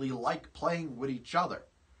legitimately like playing with each other,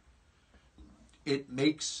 it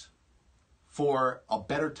makes for a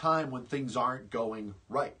better time when things aren't going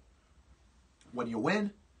right. When you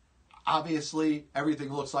win, obviously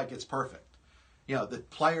everything looks like it's perfect. You know, the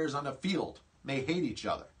players on the field may hate each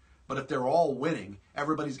other, but if they're all winning,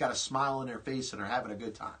 everybody's got a smile on their face and they're having a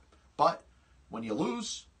good time. But when you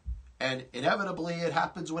lose, and inevitably it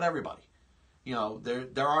happens with everybody, you know,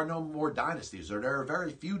 there are no more dynasties, or there are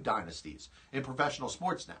very few dynasties in professional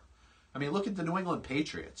sports now. I mean, look at the New England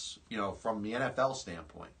Patriots, you know, from the NFL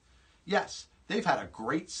standpoint. Yes, they've had a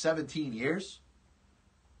great 17 years,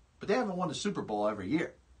 but they haven't won the Super Bowl every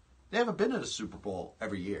year. They haven't been to the Super Bowl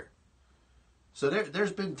every year. So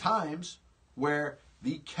there's been times where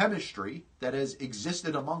the chemistry that has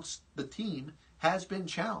existed amongst the team has been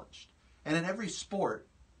challenged. And in every sport,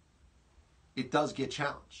 it does get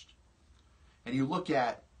challenged. And you look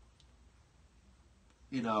at,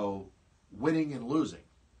 you know, winning and losing.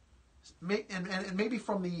 And maybe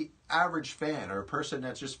from the average fan or a person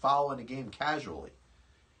that's just following the game casually,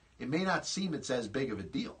 it may not seem it's as big of a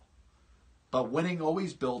deal. But winning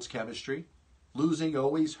always builds chemistry. Losing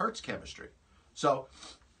always hurts chemistry. So,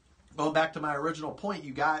 going back to my original point,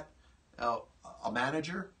 you got a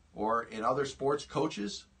manager, or in other sports,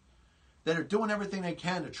 coaches that are doing everything they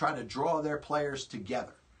can to try to draw their players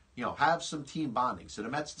together. You know, have some team bonding. So the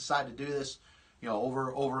Mets decide to do this, you know,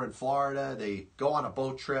 over in Florida. They go on a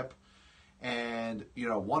boat trip, and, you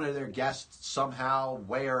know, one of their guests somehow,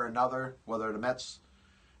 way or another, whether the Mets,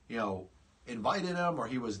 you know, invited him, or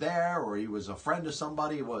he was there, or he was a friend of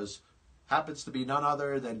somebody, happens to be none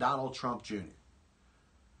other than Donald Trump Jr.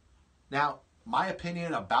 Now, my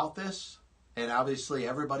opinion about this, and obviously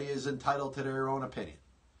everybody is entitled to their own opinion,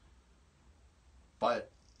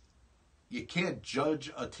 but you can't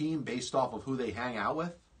judge a team based off of who they hang out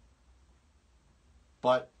with.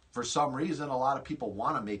 But for some reason, a lot of people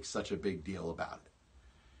want to make such a big deal about it.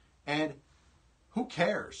 And who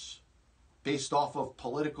cares, based off of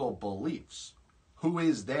political beliefs, who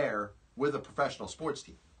is there with a professional sports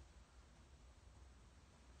team?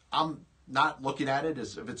 I'm not looking at it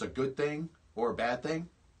as if it's a good thing or a bad thing.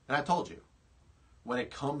 And I told you, when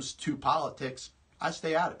it comes to politics, I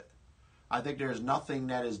stay out of it. I think there's nothing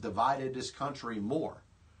that has divided this country more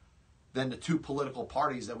than the two political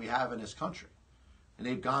parties that we have in this country. And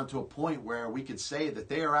they've gone to a point where we could say that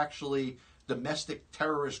they are actually domestic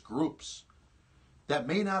terrorist groups that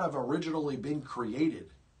may not have originally been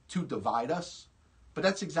created to divide us, but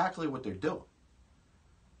that's exactly what they're doing.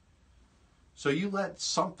 So you let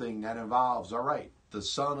something that involves, all right, the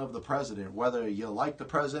son of the president, whether you like the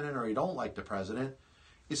president or you don't like the president,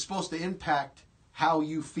 is supposed to impact how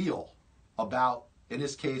you feel about, in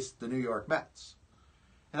this case, the New York Mets.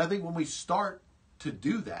 And I think when we start to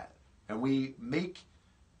do that, and we make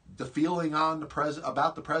the feeling on the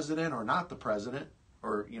about the president or not the president,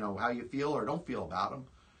 or, you know, how you feel or don't feel about him,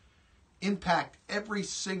 impact every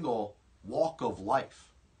single walk of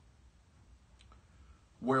life,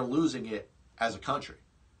 we're losing it as a country.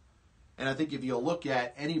 And I think if you look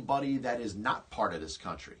at anybody that is not part of this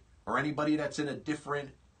country, or anybody that's in a different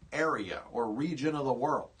area or region of the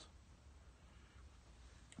world,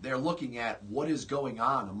 they're looking at what is going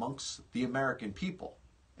on amongst the American people,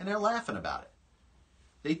 and they're laughing about it.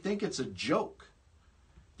 They think it's a joke.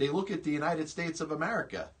 They look at the United States of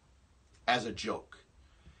America as a joke.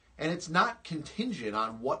 And it's not contingent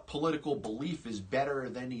on what political belief is better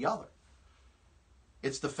than the other.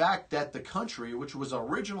 It's the fact that the country, which was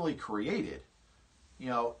originally created, you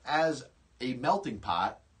know, as a melting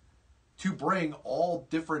pot to bring all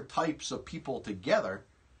different types of people together,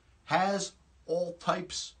 has all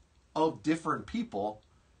types of different people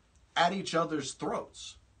at each other's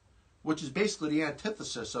throats, which is basically the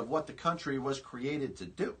antithesis of what the country was created to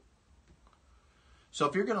do. So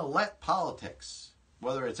if you're going to let politics,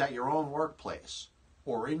 whether it's at your own workplace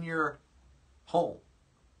or in your home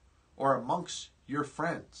or amongst your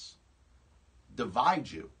friends, divide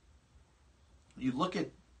you, you look at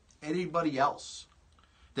anybody else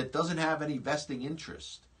that doesn't have any vesting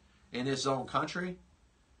interest in his own country,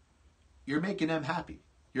 you're making them happy.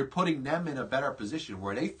 You're putting them in a better position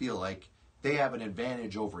where they feel like they have an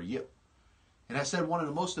advantage over you. And I said one of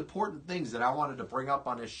the most important things that I wanted to bring up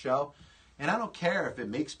on this show, and I don't care if it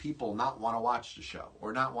makes people not want to watch the show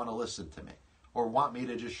or not want to listen to me or want me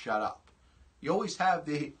to just shut up. You always have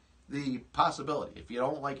the possibility. If you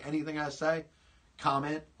don't like anything I say,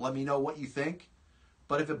 comment, let me know what you think.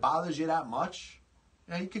 But if it bothers you that much,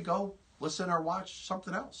 you know, you could go listen or watch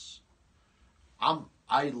something else.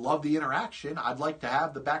 I love the interaction. I'd like to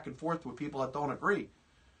have the back and forth with people that don't agree.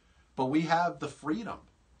 But we have the freedom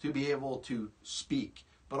to be able to speak,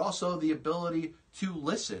 but also the ability to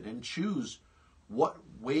listen and choose what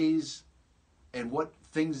ways and what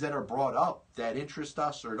things that are brought up that interest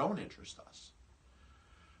us or don't interest us.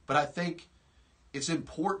 But I think it's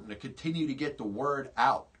important to continue to get the word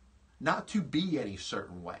out, not to be any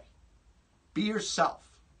certain way. Be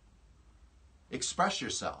yourself. Express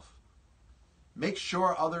yourself. Make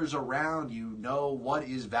sure others around you know what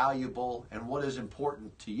is valuable and what is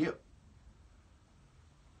important to you.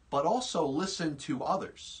 But also listen to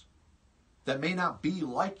others that may not be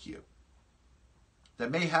like you,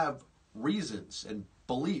 that may have reasons and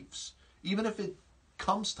beliefs, even if it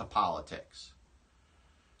comes to politics.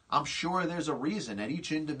 I'm sure there's a reason that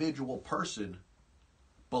each individual person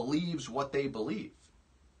believes what they believe.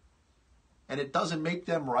 And it doesn't make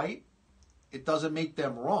them right. It doesn't make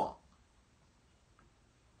them wrong.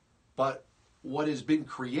 But what has been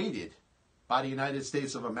created by the United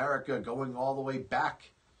States of America going all the way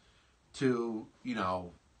back to,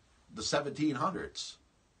 the 1700s,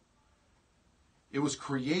 it was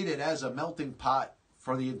created as a melting pot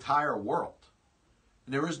for the entire world.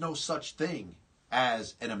 And there is no such thing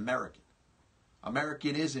as an American.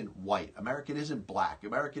 American isn't white. American isn't black.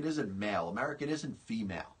 American isn't male. American isn't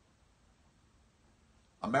female.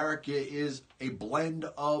 America is a blend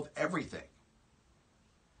of everything.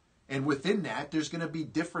 And within that, there's going to be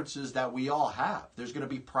differences that we all have. There's going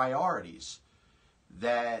to be priorities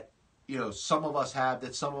that, some of us have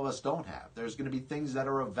that some of us don't have. There's going to be things that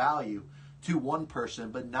are of value to one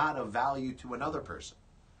person, but not of value to another person.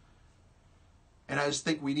 And I just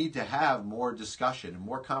think we need to have more discussion and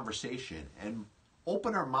more conversation and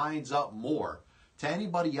open our minds up more to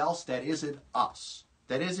anybody else that isn't us,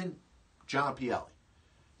 that isn't John Pielli,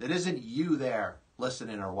 that isn't you there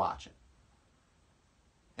listening or watching.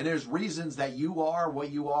 And there's reasons that you are what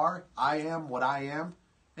you are, I am what I am,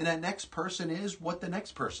 and that next person is what the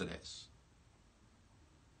next person is.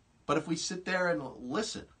 But if we sit there and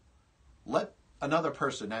listen, let another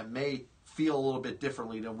person that may feel a little bit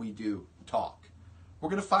differently than we do talk, we're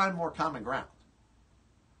going to find more common ground.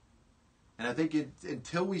 And I think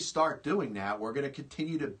until we start doing that, we're going to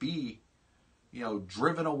continue to be,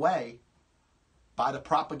 driven away by the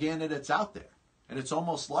propaganda that's out there. And it's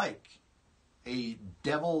almost like a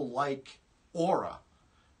devil-like aura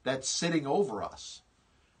that's sitting over us,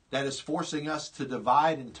 that is forcing us to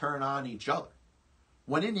divide and turn on each other.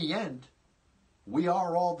 When in the end, we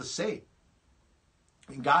are all the same.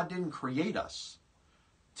 And God didn't create us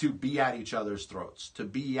to be at each other's throats, to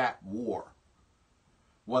be at war,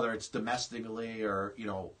 whether it's domestically or,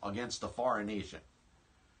 against a foreign nation.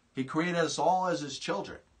 He created us all as his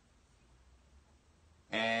children.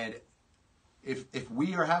 And if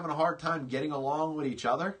we are having a hard time getting along with each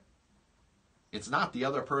other, it's not the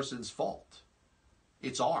other person's fault.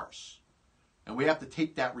 It's ours. And we have to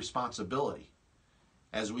take that responsibility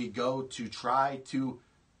as we go to try to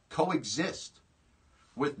coexist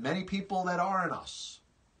with many people that aren't us.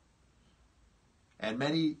 And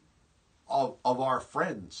many of our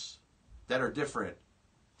friends that are different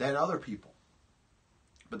than other people.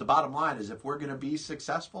 But the bottom line is, if we're going to be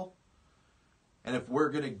successful, and if we're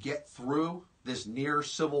going to get through this near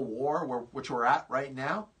civil war, which we're at right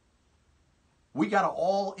now, we got to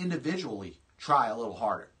all individually try a little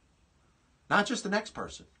harder. Not just the next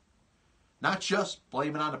person. Not just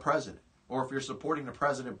blame it on the president. Or if you're supporting the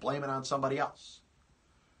president, blame it on somebody else.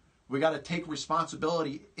 We got to take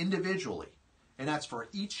responsibility individually. And that's for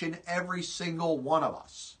each and every single one of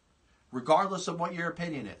us. Regardless of what your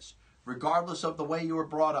opinion is. Regardless of the way you were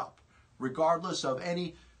brought up. Regardless of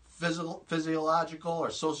any physiological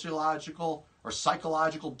or sociological or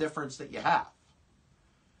psychological difference that you have.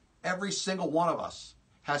 Every single one of us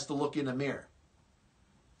has to look in the mirror.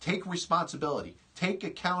 Take responsibility. Take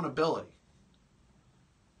accountability.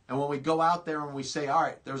 And when we go out there and we say, all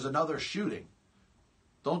right, there's another shooting,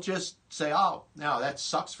 don't just say, oh, no, that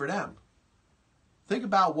sucks for them. Think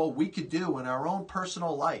about what we could do in our own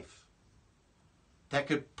personal life that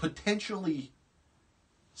could potentially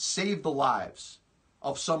save the lives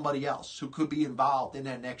of somebody else who could be involved in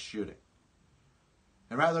that next shooting.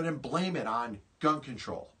 And rather than blame it on gun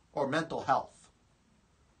control or mental health,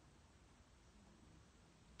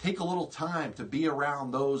 take a little time to be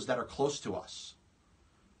around those that are close to us.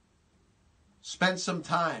 Spend some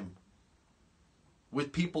time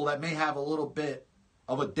with people that may have a little bit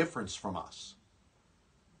of a difference from us.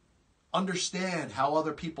 Understand how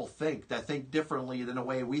other people think that think differently than the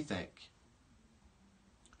way we think.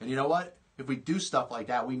 And you know what? If we do stuff like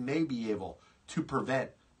that, we may be able to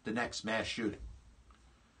prevent the next mass shooting.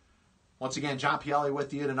 Once again, John Pielli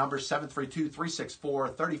with you. The number is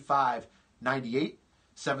 732-364-3598.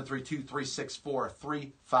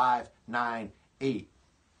 732-364-3598.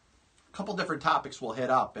 A couple different topics we'll hit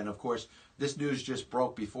up, and of course, this news just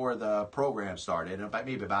broke before the program started, and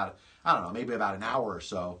maybe about an hour or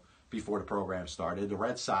so before the program started. The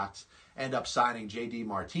Red Sox end up signing J.D.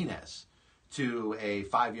 Martinez to a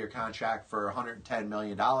 5-year contract for $110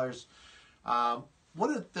 million.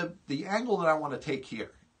 The angle that I want to take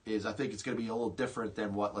here is I think it's going to be a little different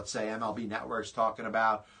than what, let's say, MLB Network's talking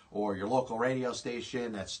about or your local radio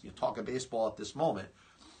station that's talking baseball at this moment.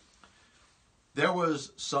 There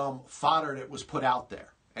was some fodder that was put out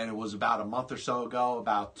there, and it was about a month or so ago,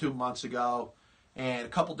 about 2 months ago, and a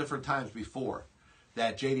couple different times before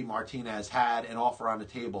that J.D. Martinez had an offer on the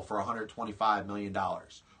table for $125 million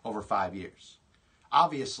over 5 years.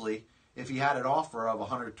 Obviously, if he had an offer of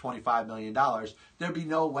 $125 million, there'd be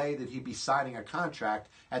no way that he'd be signing a contract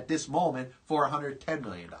at this moment for $110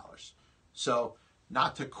 million. So,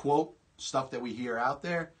 not to quote stuff that we hear out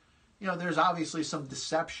there, there's obviously some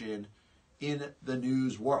deception in the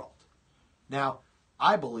news world. Now,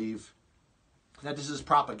 I believe that this is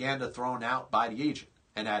propaganda thrown out by the agent.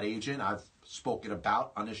 And that agent I've spoken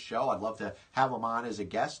about on this show. I'd love to have him on as a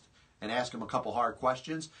guest and ask him a couple hard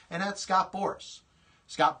questions. And that's Scott Boras.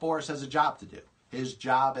 Scott Boras has a job to do. His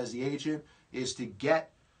job as the agent is to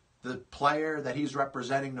get the player that he's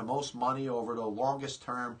representing the most money over the longest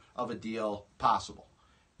term of a deal possible.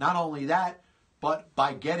 Not only that, but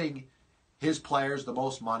by getting his players the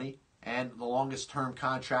most money and the longest term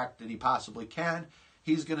contract that he possibly can,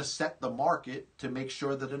 he's going to set the market to make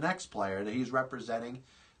sure that the next player that he's representing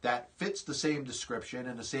that fits the same description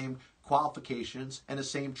and the same qualifications and the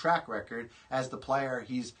same track record as the player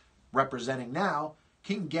he's representing now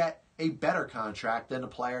can get a better contract than the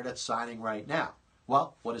player that's signing right now.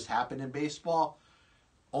 Well, what has happened in baseball?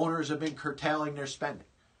 Owners have been curtailing their spending.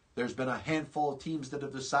 There's been a handful of teams that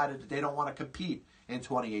have decided that they don't want to compete in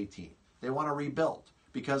 2018. They want to rebuild.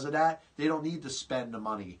 Because of that, they don't need to spend the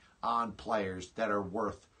money on players that are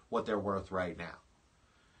worth what they're worth right now.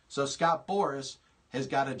 So Scott Boras has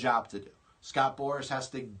got a job to do. Scott Boras has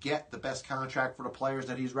to get the best contract for the players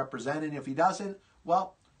that he's representing. If he doesn't,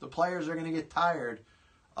 well, the players are going to get tired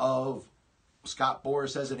of Scott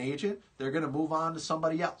Boras as an agent. They're going to move on to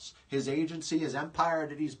somebody else. His agency, his empire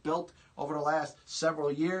that he's built over the last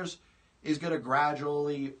several years is going to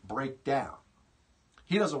gradually break down.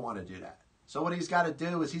 He doesn't want to do that. So what he's got to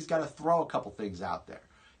do is he's got to throw a couple things out there.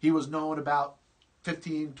 He was known about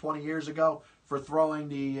 15, 20 years ago for throwing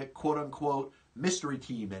the quote-unquote mystery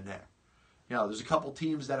team in there. There's a couple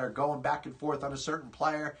teams that are going back and forth on a certain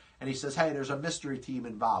player, and he says, hey, there's a mystery team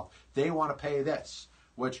involved. They want to pay this,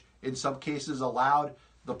 which in some cases allowed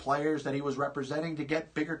the players that he was representing to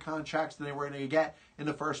get bigger contracts than they were going to get in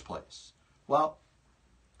the first place. Well,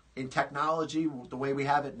 in technology, the way we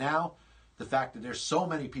have it now, the fact that there's so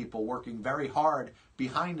many people working very hard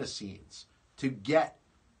behind the scenes to get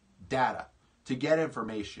data, to get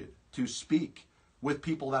information, to speak with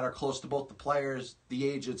people that are close to both the players, the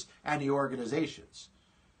agents, and the organizations.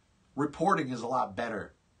 Reporting is a lot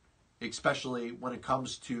better, especially when it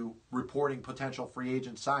comes to reporting potential free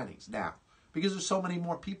agent signings now, because there's so many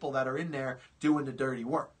more people that are in there doing the dirty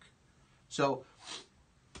work. So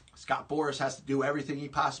Scott Boras has to do everything he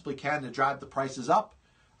possibly can to drive the prices up.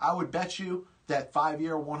 I would bet you that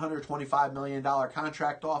 5-year, $125 million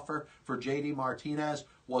contract offer for J.D. Martinez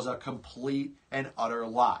was a complete and utter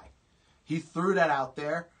lie. He threw that out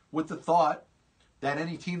there with the thought that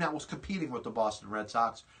any team that was competing with the Boston Red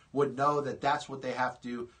Sox would know that that's what they have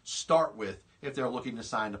to start with if they're looking to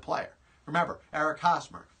sign a player. Remember, Eric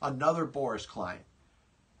Hosmer, another Boras client,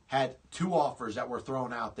 had 2 offers that were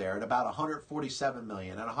thrown out there at about $147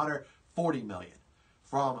 million and $140 million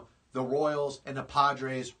from the Royals and the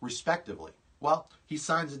Padres, respectively. Well, he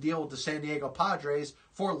signs a deal with the San Diego Padres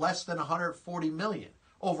for less than $140 million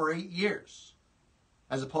over 8 years,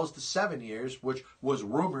 as opposed to 7 years, which was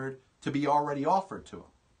rumored to be already offered to him.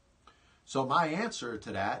 So my answer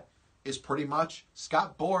to that is pretty much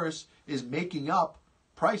Scott Boras is making up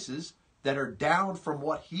prices that are down from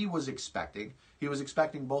what he was expecting. He was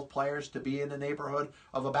expecting both players to be in the neighborhood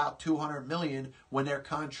of about $200 million when their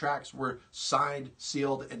contracts were signed,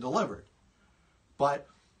 sealed, and delivered. But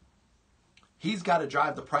he's got to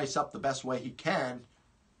drive the price up the best way he can.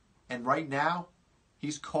 And right now,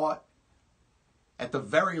 he's caught, at the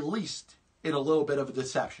very least, in a little bit of a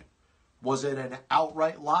deception. Was it an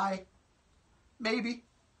outright lie? Maybe.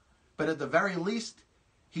 But at the very least,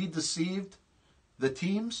 he deceived the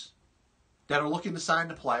teams that are looking to sign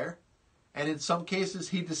the player. And in some cases,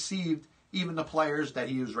 he deceived even the players that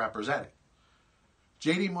he was representing.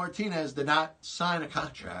 J.D. Martinez did not sign a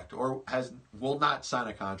contract, or will not sign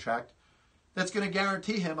a contract, that's going to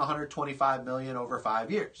guarantee him $125 million over 5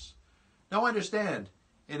 years. Now understand,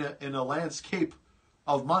 in a landscape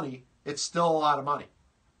of money, it's still a lot of money.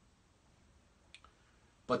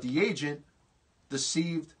 But the agent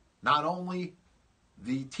deceived not only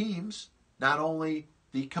the teams, not only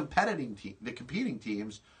the competing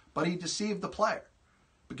teams, but he deceived the player.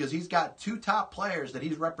 Because he's got two top players that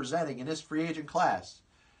he's representing in his free agent class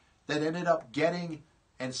that ended up getting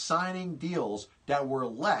and signing deals that were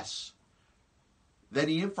less than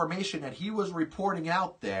the information that he was reporting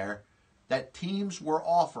out there that teams were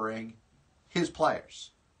offering his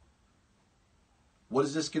players. What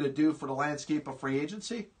is this going to do for the landscape of free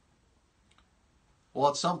agency? Well,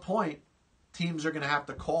 at some point, teams are going to have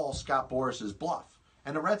to call Scott Boras' bluff.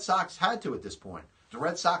 And the Red Sox had to at this point. The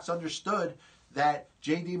Red Sox understood that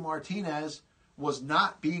J.D. Martinez was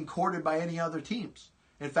not being courted by any other teams.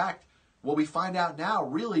 In fact, what we find out now,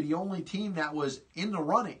 really the only team that was in the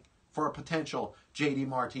running for a potential J.D.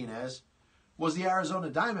 Martinez was the Arizona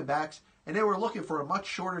Diamondbacks, and they were looking for a much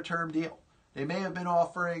shorter term deal. They may have been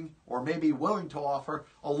offering, or may be willing to offer,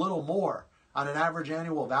 a little more on an average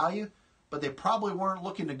annual value, but they probably weren't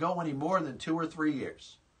looking to go any more than 2 or 3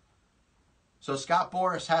 years. So Scott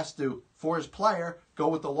Boras has to, for his player, go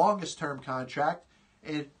with the longest term contract,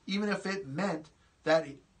 and even if it meant that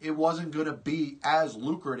it wasn't going to be as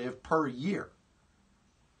lucrative per year.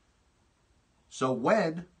 So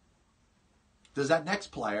when does that next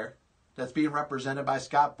player that's being represented by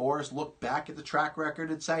Scott Boras look back at the track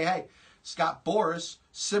record and say, hey, Scott Boras,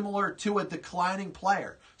 similar to a declining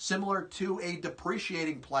player, similar to a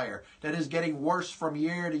depreciating player that is getting worse from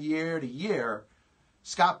year to year to year,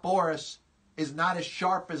 Scott Boras is not as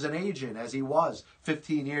sharp as an agent as he was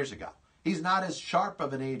 15 years ago. He's not as sharp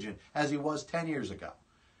of an agent as he was 10 years ago.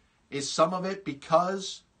 Is some of it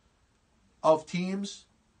because of teams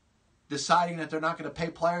deciding that they're not going to pay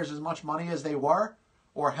players as much money as they were?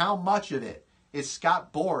 Or how much of it is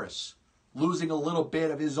Scott Boras losing a little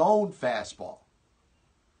bit of his own fastball?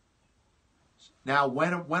 Now,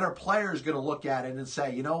 when are players going to look at it and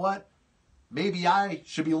say, you know what? Maybe I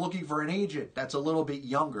should be looking for an agent that's a little bit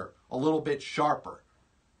younger, a little bit sharper,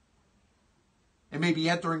 and maybe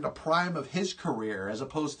entering the prime of his career as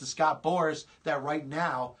opposed to Scott Boras that right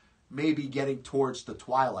now may be getting towards the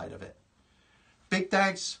twilight of it. Big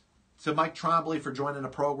thanks to Mike Trombley for joining the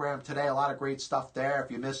program today. A lot of great stuff there.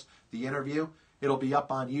 If you missed the interview, it'll be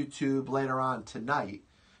up on YouTube later on tonight.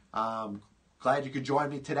 Glad you could join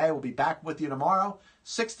me today. We'll be back with you tomorrow,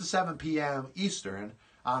 6 to 7 p.m. Eastern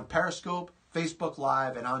on Periscope, Facebook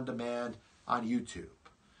Live, and on demand on YouTube.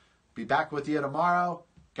 Be back with you tomorrow.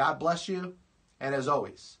 God bless you. And as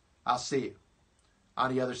always, I'll see you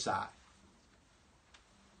on the other side.